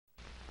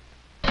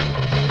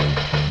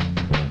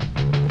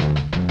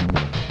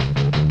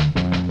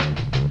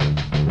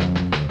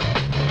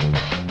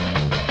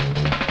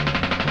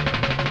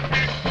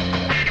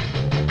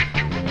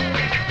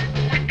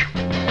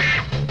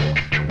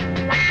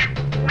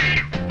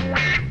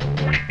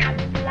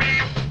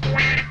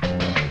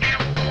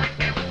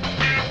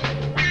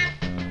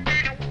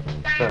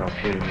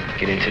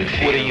production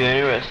field. What are you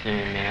interested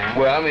in, man?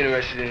 Well, I'm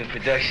interested in the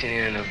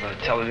production of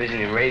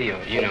television and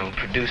radio, you know,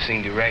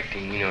 producing,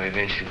 directing, you know,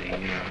 eventually,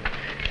 you know.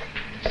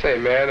 Say,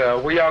 man,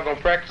 where y'all gonna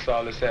practice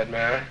all this at,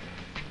 man?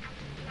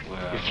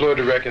 Well, Your floor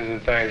directions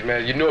and things,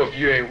 man. You know if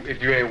you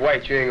ain't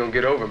white, you ain't gonna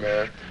get over,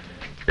 man.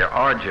 There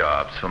are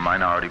jobs for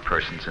minority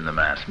persons in the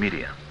mass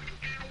media.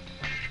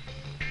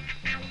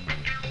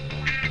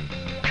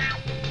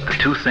 The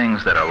two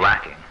things that are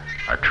lacking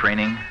are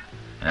training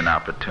and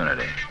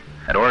opportunity.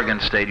 At Oregon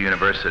State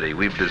University,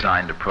 we've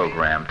designed a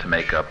program to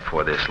make up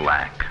for this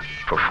lack.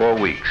 For 4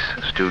 weeks,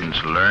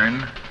 students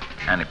learn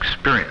and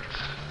experience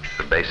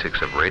the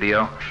basics of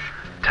radio,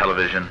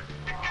 television,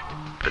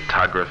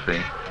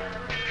 photography,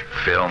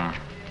 film,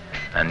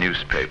 and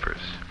newspapers.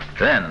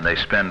 Then they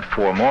spend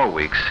 4 more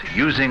weeks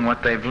using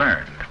what they've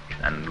learned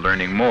and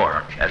learning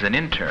more as an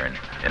intern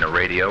in a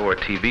radio or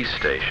TV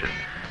station,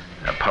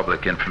 a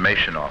public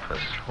information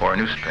office, or a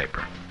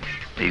newspaper.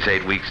 These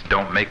 8 weeks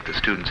don't make the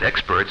students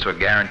experts or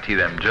guarantee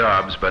them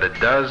jobs, but it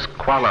does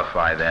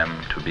qualify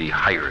them to be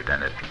hired,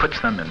 and it puts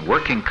them in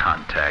working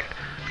contact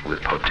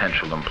with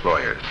potential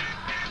employers.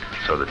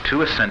 So the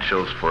two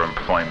essentials for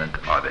employment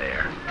are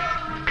there: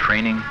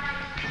 training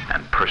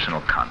and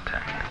personal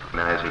contact.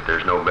 Recognize that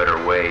there's no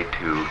better way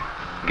to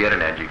get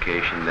an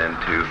education than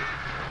to,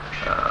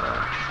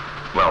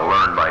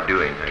 learn by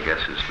doing, I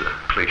guess is the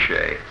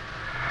cliche.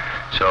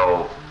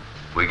 So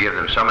we give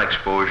them some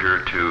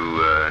exposure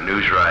to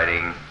news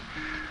writing,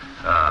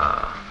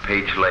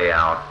 page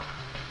layout.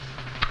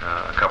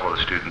 A couple of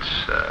the students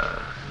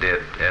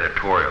did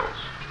editorials.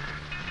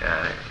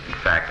 In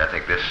fact, I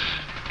think this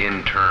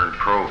intern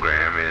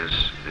program is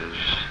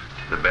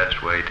the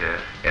best way to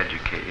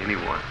educate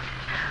anyone.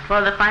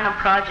 Well, the final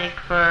project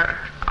for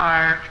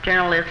our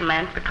journalism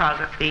and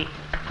photography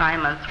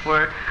assignments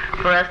were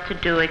for us to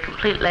do a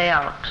complete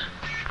layout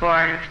for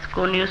our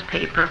school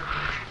newspaper,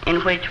 in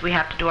which we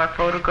have to do our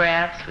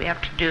photographs, we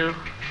have to do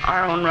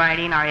our own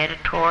writing, our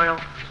editorial,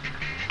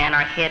 and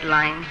our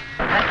headlines.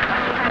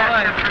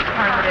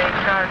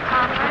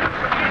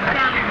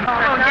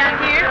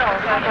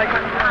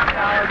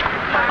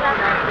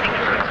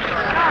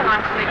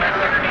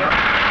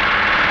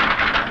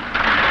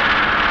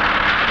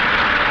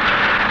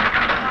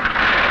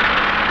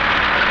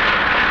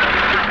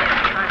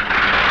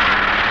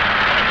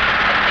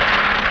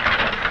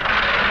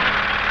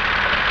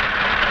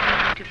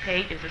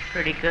 Pages is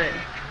pretty good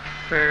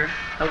for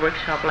a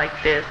workshop like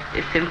this.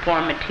 It's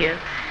informative.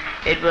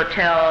 It will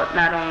tell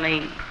not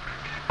only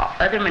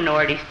other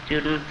minority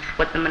students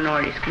what the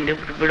minorities can do,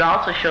 but it would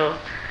also show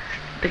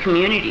the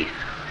communities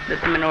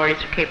that the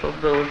minorities are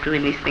capable of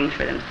doing these things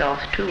for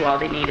themselves too. All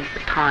they need is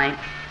the time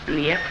and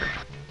the effort.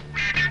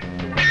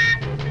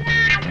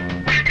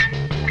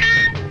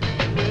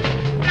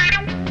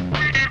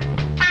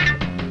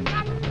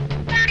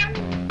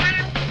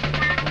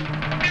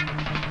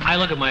 I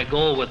look at my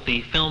goal with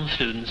the film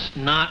students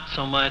not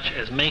so much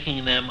as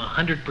making them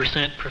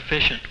 100%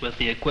 proficient with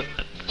the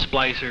equipment, the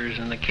splicers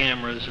and the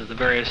cameras, or the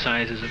various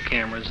sizes of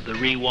cameras, the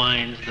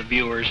rewinds, the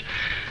viewers.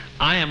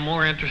 I am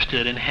more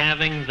interested in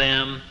having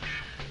them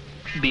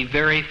be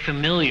very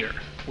familiar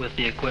with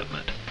the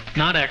equipment.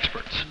 Not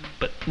experts,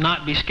 but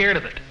not be scared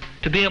of it.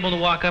 To be able to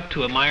walk up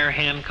to a Meyer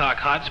Hancock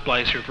hot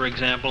splicer, for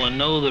example, and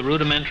know the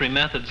rudimentary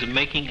methods of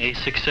making a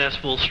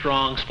successful,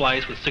 strong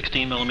splice with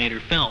 16mm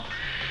film.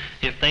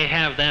 If they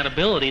have that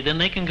ability, then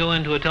they can go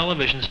into a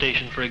television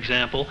station, for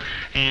example,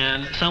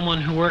 and someone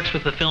who works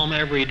with the film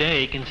every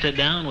day can sit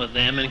down with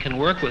them and can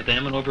work with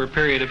them, and over a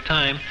period of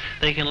time,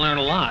 they can learn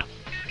a lot.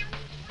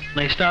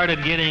 They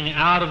started getting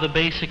out of the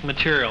basic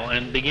material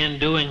and began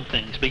doing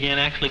things, began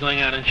actually going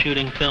out and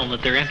shooting film,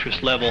 that their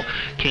interest level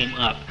came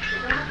up.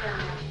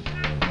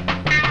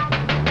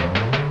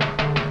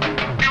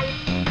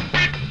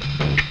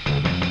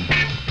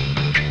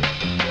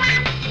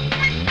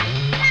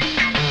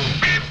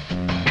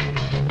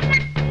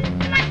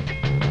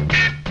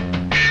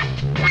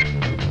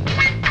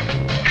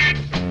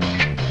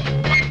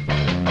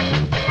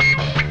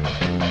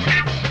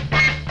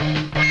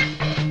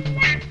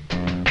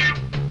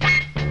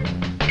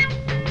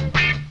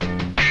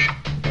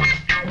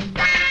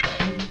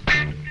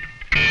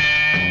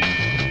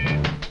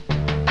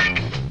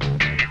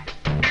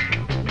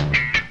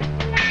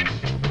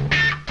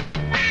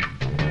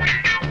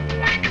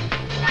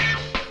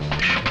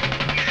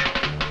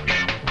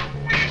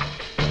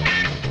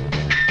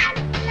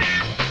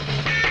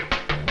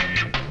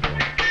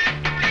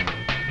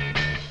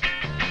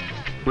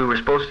 We were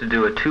supposed to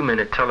do a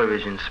 2-minute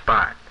television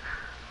spot,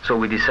 so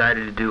we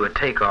decided to do a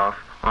takeoff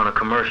on a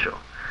commercial.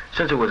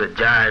 Since it was a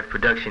Jive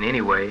production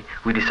anyway,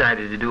 we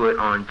decided to do it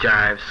on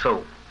Jive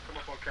soap. Come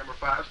up on camera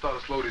 5, start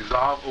to slow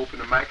dissolve, open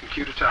the mic, and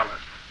cue the talent.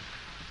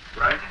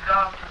 Right?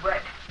 Dissolve to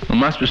wet. Well,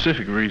 my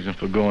specific reason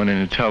for going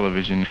into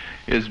television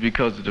is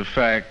because of the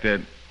fact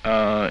that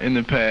in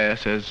the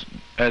past, as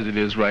it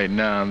is right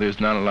now, there's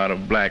not a lot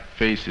of black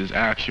faces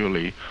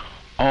actually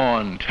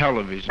on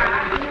television. All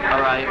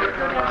right,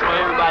 so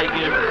everybody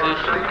get in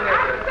position.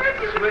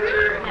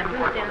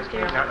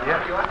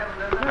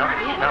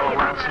 No,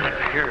 we're on snip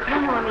here. No,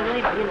 I mean,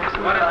 later,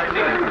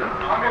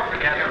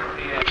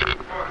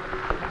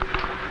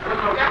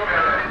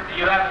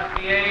 you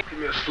know, Give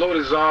me a slow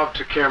dissolve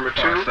to camera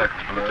 2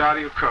 with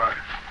audio card.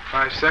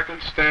 5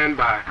 seconds, stand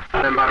by.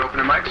 Stand by to open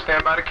the mic,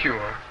 stand by to cue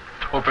them.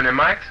 Open the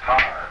mics,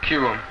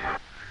 cue them.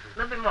 a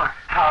little bit more.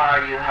 How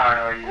are you?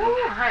 How are you?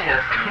 Ooh, hi.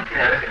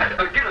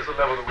 Give us a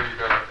level of the way you're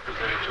going to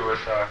present it to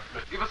us.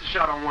 Give us a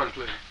shot on 1,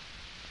 please.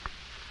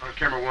 On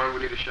camera 1,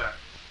 we need a shot.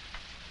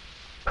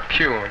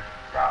 Cue them.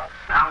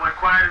 I want it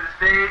quiet in the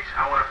stage,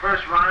 I want it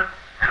first run,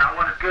 and I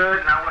want it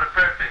good, and I want it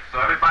perfect. So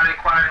everybody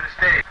quiet in the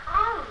stage.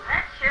 Oh,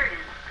 that shirt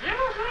is dingy.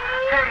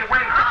 Hey,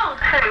 wait. Oh,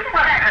 hey,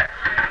 what?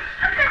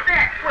 Look at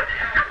that. What?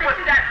 I bet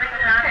you got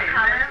written on the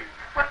color.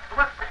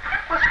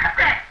 What's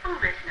that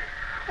foolishness?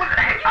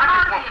 Hey, You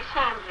ought to be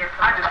ashamed of yourself.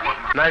 I just want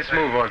my... Nice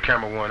move on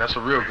camera 1. That's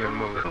a real good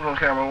move. Who's on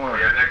camera 1?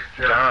 Yeah, next.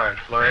 John,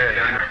 floor ahead.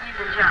 I'm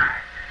using jive.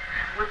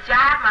 With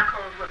jive, my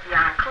clothes look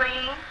beyond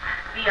clean,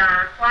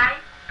 beyond white,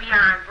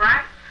 beyond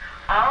bright,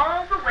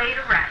 all the way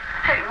to right.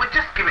 Hey, well,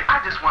 just give me... I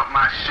just want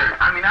my shirt.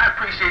 I mean, I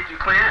appreciate you,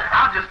 Clint.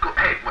 I'll just go...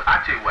 Hey, well,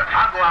 I tell you what.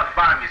 I'll go out and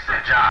buy me some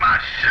job.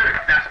 My shirt.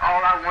 That's all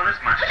I want is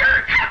my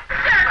shirt.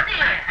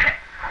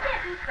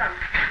 Do something.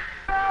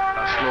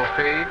 A slow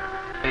fade.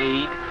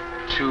 Fade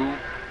to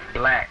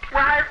black.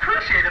 Well, I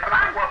appreciate it, but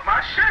I want my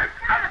shirt.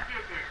 How did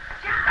this?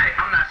 Hey,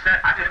 I'm not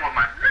sad. I just want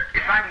my...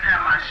 If I can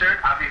have my shirt,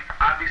 I'll be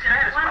It's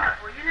satisfied.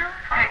 wonderful, you know?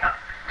 Hey,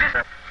 just...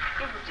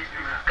 It was just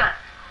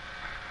disgusting.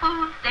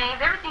 Food stains,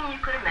 everything you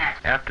could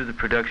imagine. After the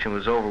production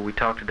was over, we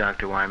talked to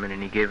Dr. Wyman,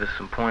 and he gave us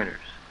some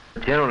pointers.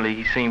 Generally,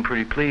 he seemed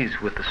pretty pleased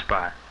with the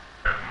spot.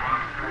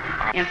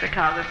 In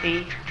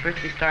photography,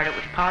 first we started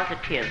with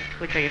positives,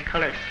 which are your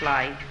colored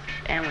slides,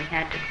 and we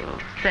had to go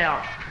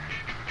sell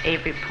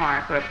Avery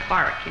Park or a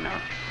park, you know,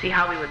 see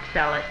how we would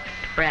sell it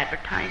for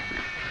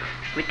advertisement.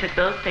 We took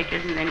those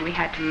pictures and then we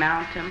had to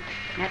mount them.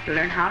 We had to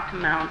learn how to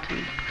mount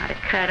them, how to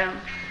cut them,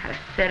 how to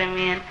set them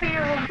in.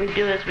 What we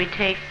do is we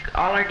take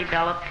all our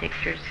developed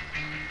pictures.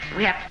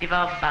 We have to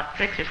develop about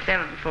 6 or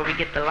 7 before we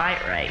get the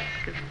light right,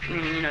 because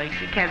you know,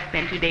 you can't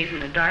spend 2 days in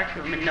the dark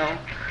room and know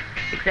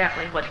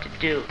exactly what to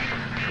do.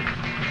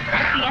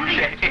 At the end of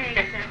your tree,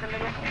 you send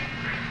somebody else.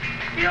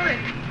 Feel it.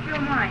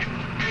 Feel mine.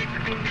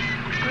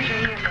 Where's your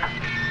hand at?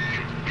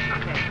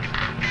 Okay.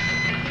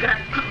 You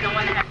don't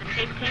want to have the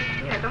tape?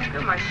 Yeah, don't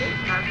feel my tape.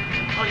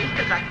 Oh, you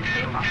still got the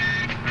tape on.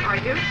 Are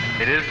you?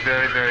 It is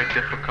very, very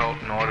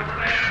difficult in order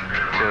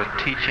to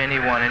teach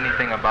anyone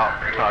anything about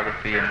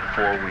photography in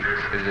 4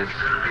 weeks. It is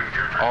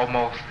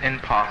almost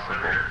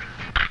impossible.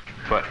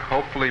 But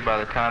hopefully by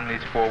the time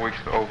these 4 weeks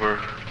are over,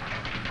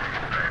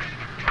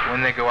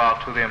 when they go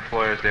out to the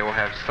employers, they will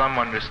have some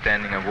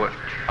understanding of what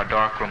a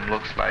darkroom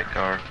looks like,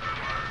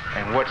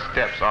 and what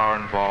steps are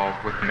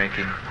involved with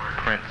making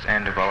prints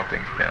and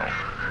developing film.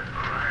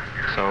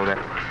 So that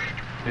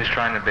just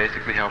trying to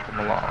basically help them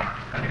along.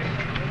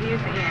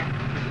 Here's the end.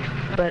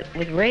 But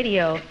with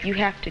radio, you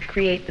have to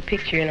create the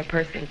picture in a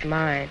person's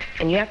mind,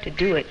 and you have to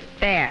do it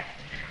fast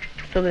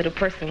so that a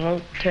person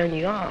won't turn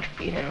you off,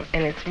 you know,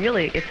 and it's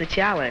a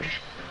challenge.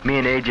 Me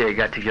and AJ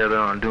got together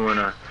on doing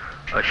a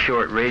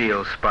short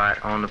radio spot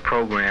on the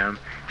program,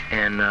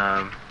 and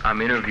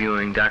I'm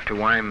interviewing Dr.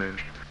 Wyman.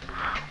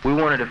 We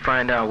wanted to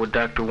find out what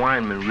Dr.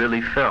 Wyman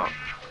really felt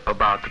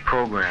about the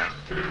program.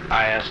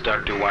 I asked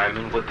Dr.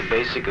 Wyman what the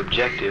basic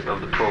objective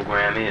of the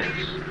program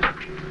is.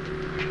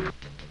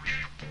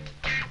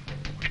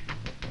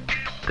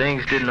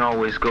 Things didn't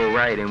always go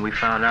right, and we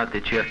found out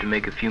that you have to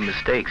make a few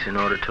mistakes in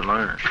order to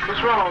learn.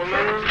 What's wrong,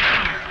 man?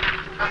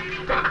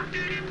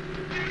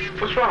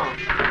 What's wrong?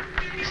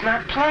 It's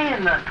not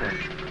playing nothing.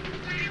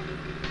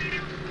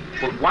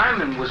 Well,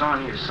 Wyman was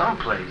on here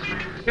someplace,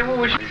 man. Yeah, what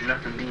was There's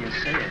nothing being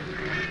said, man.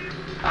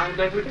 I don't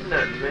think we did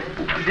nothing,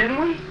 man. Didn't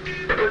we?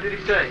 What did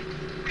he say?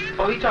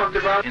 Oh, he talked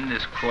about... In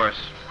this course,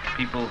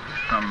 people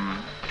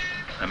from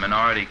a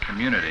minority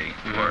community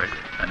or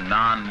a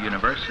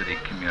non-university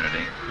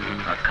community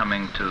are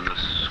coming to the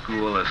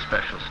school as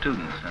special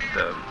students. And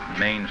the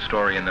main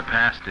story in the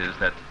past is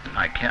that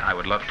I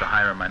would love to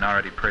hire a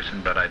minority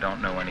person, but I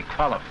don't know any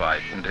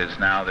qualified. And as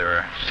now there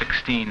are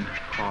 16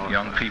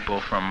 young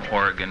people from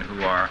Oregon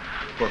who are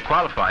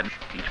qualified.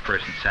 Each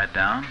person sat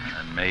down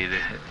and made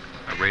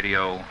a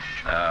radio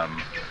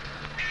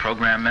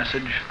program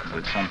message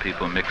with some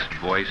people mixed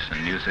voice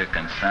and music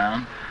and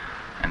sound,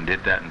 and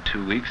did that in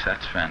 2 weeks.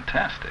 That's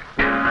fantastic.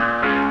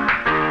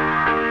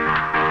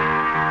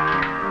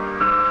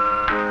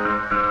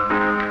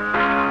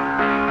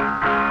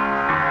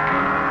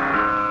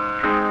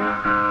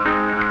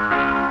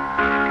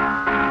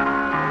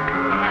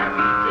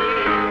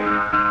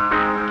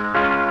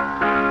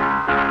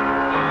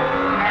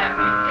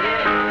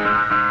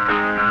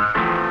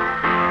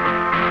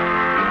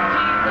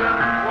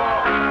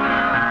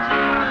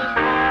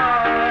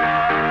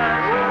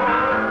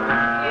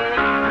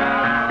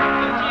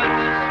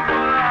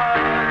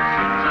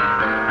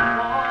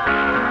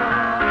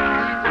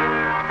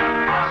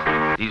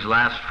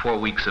 Last 4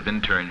 weeks of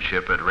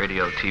internship at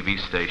radio, TV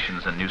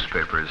stations, and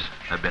newspapers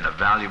have been a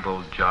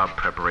valuable job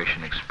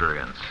preparation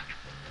experience.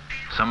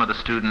 Some of the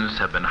students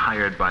have been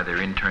hired by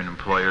their intern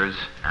employers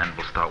and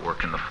will start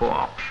work in the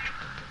fall.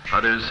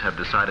 Others have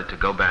decided to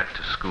go back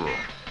to school.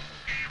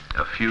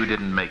 A few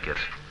didn't make it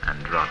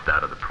and dropped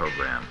out of the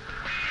program.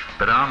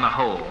 But on the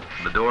whole,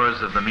 the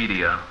doors of the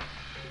media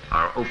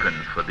are open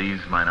for these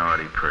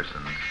minority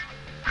persons,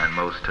 and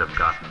most have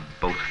gotten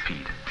both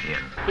feet in.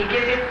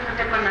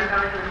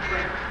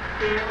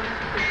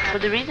 Well,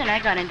 the reason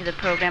I got into the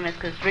program is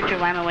because Richard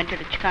Wyman went to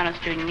the Chicano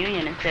Student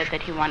Union and said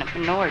that he wanted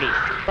minorities.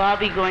 So I'll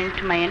be going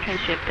to my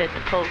internship at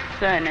the Post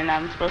Sun, and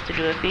I'm supposed to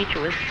do a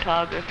feature with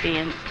photography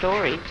and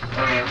stories.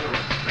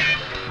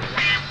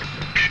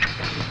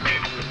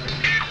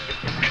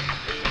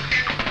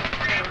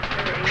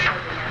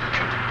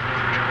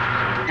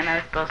 And I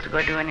was supposed to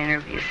go do an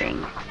interview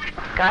thing.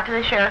 Got to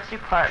the sheriff's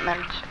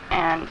department,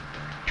 and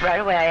right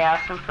away I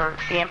asked them for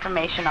the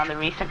information on the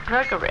recent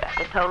drug arrest.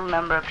 The total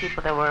number of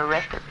people that were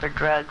arrested for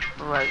drugs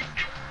was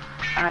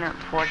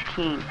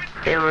 114.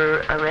 They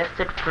were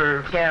arrested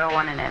for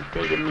heroin and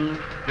amphetamine.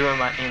 Doing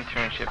my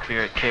internship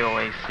here at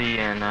KOAC,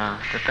 and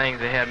the things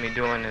they had me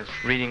doing is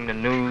reading the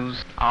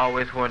news. I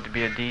always wanted to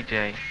be a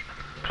DJ.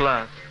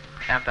 Plus,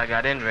 after I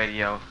got in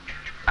radio,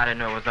 I didn't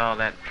know it was all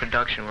that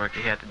production work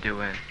you had to do,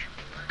 and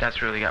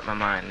that's really got my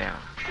mind now.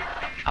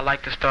 I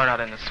like to start out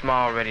in a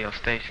small radio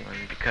station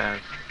because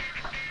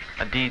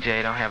a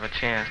DJ don't have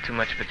too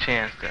much of a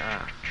chance to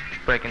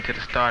break into the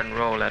starting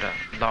role at a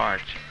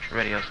large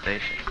radio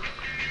station.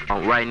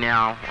 Right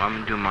now,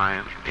 I'm doing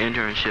my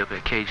internship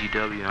at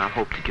KGW, and I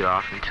hope to get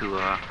off into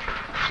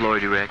floor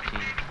directing.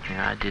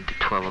 I did the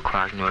 12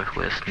 o'clock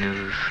Northwest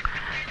News.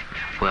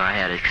 Well, I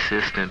had an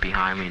assistant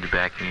behind me to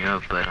back me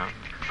up, but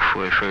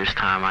for the first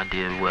time, I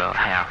did well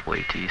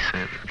halfway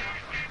decent.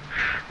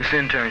 This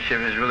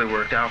internship has really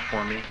worked out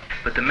for me.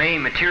 But the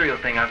main material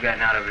thing I've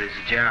gotten out of it is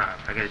a job.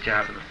 I got a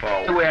job in the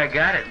fall. The way I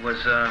got it was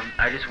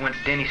I just went,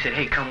 Denny said,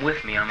 hey, come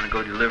with me. I'm going to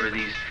go deliver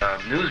these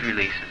news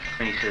releases.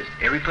 And he says,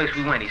 every place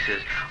we went, he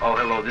says, oh,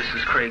 hello, this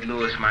is Craig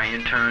Lewis, my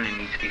intern. And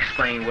he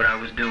explained what I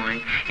was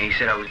doing. And he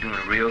said I was doing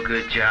a real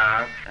good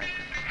job.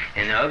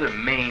 And the other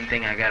main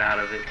thing I got out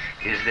of it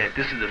is that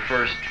this is the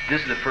first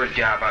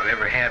job I've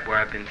ever had where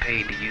I've been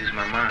paid to use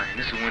my mind.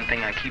 This is one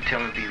thing I keep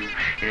telling people,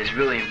 and it's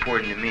really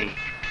important to me.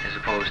 As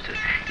opposed to,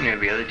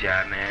 every other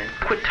job, man.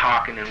 Quit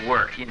talking and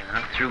work,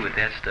 I'm through with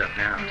that stuff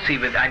now. See,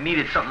 but I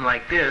needed something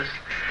like this,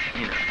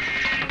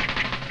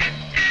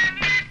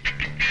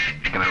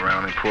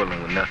 Around in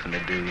Portland with nothing to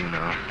do,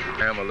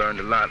 I learned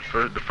a lot.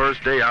 The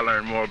first day I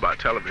learned more about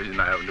television than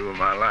I ever knew in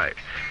my life.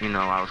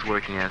 I was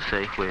working at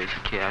Safeway as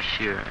a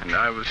cashier. And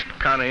I was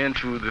kind of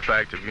into the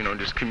fact of,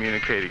 just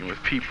communicating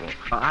with people.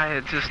 I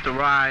had just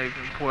arrived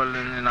in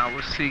Portland, and I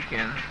was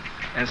seeking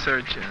and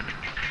searching.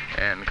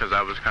 And because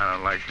I was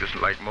kind of just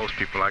like most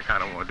people, I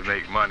kind of wanted to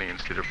make money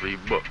instead of read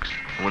books.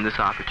 When this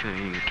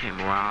opportunity came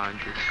around,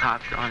 I just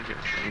hopped on it.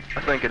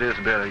 I think it is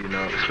better,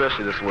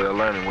 especially this way of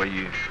learning where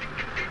you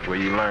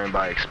learn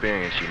by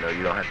experience, you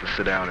don't have to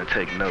sit down and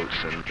take notes.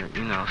 And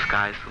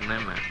sky's the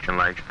limit. And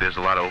there's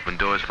a lot of open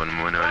doors for the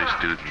minority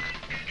students.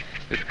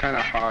 It's kind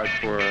of hard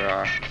for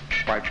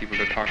white people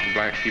to talk to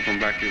black people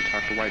and black people to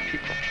talk to white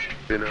people.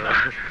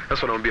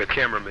 That's what I'm gonna be a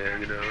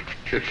cameraman,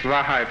 It's a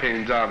lot higher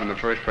paying job in the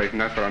first place,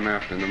 and that's what I'm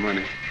after, the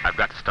money. I've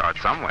got to start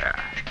somewhere.